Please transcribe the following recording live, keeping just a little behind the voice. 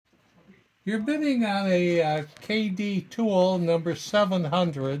You're bidding on a KD tool number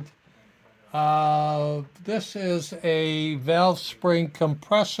 700. This is a valve spring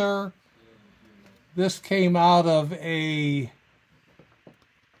compressor. This came out of a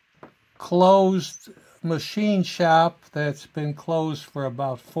closed machine shop that's been closed for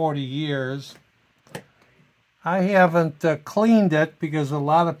about 40 years. I haven't cleaned it because a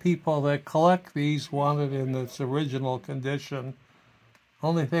lot of people that collect these want it in its original condition.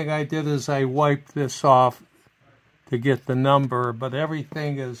 Only thing I did is I wiped this off to get the number, but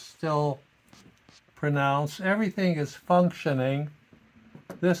everything is still pronounced. Everything is functioning.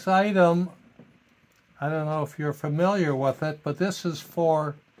 This item, I don't know if you're familiar with it, but this is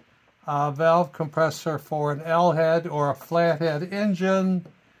for a valve compressor for an L-head or a flathead engine.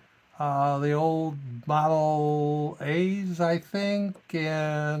 The old Model A's, I think,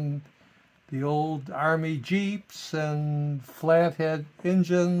 and the old Army Jeeps and flathead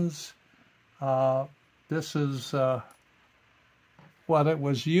engines. This is what it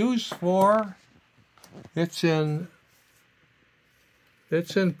was used for. It's in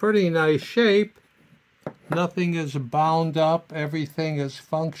pretty nice shape. Nothing is bound up. Everything is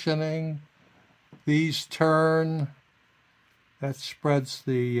functioning. These turn. That spreads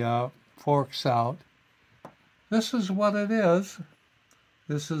the forks out. This is what it is.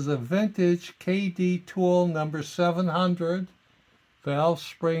 This is a vintage KD tool number 700 valve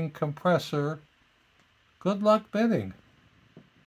spring compressor. Good luck bidding.